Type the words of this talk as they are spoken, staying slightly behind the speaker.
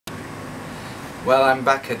Well, I'm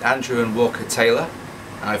back at Andrew and Walker Tailor.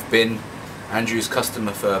 I've been Andrew's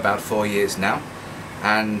customer for about 4 years now,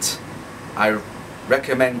 and I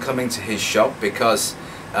recommend coming to his shop because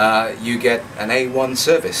you get an A1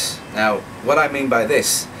 service. Now, what I mean by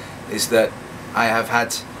this is that I have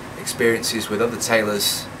had experiences with other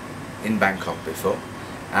tailors in Bangkok before,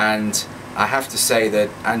 and I have to say that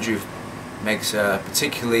Andrew makes a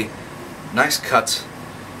particularly nice cut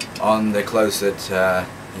on the clothes that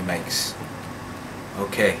he makes.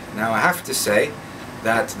 Okay, now I have to say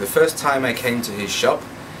that the first time I came to his shop,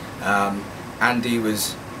 Andy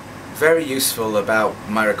was very useful about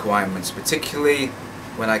my requirements, particularly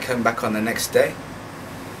when I come back on the next day.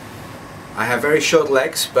 I have very short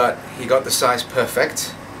legs, but he got the size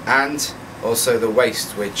perfect, and also the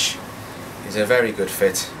waist, which is a very good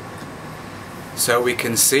fit. So we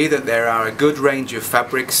can see that there are a good range of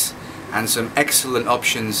fabrics and some excellent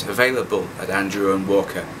options available at Andrew and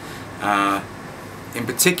Walker. In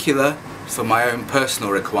particular for my own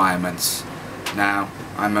personal requirements. Now,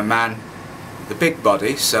 I'm a man with a big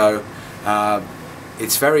body, so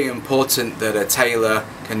it's very important that a tailor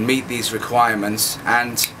can meet these requirements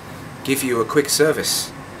and give you a quick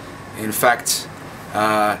service. In fact,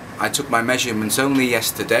 I took my measurements only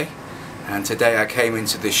yesterday, and today I came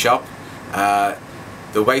into the shop.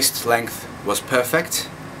 The waist length was perfect.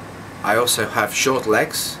 I also have short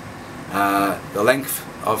legs. The length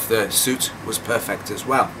of the suit was perfect as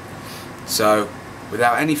well. So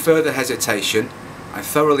without any further hesitation, I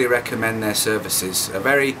thoroughly recommend their services. A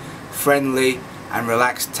very friendly and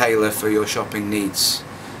relaxed tailor for your shopping needs.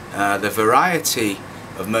 The variety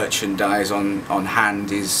of merchandise on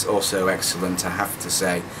hand is also excellent, I have to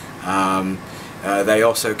say. They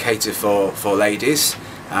also cater for ladies,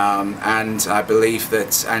 and I believe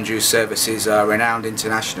that Andrew's services are renowned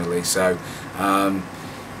internationally, so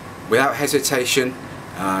without hesitation,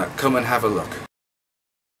 come and have a look.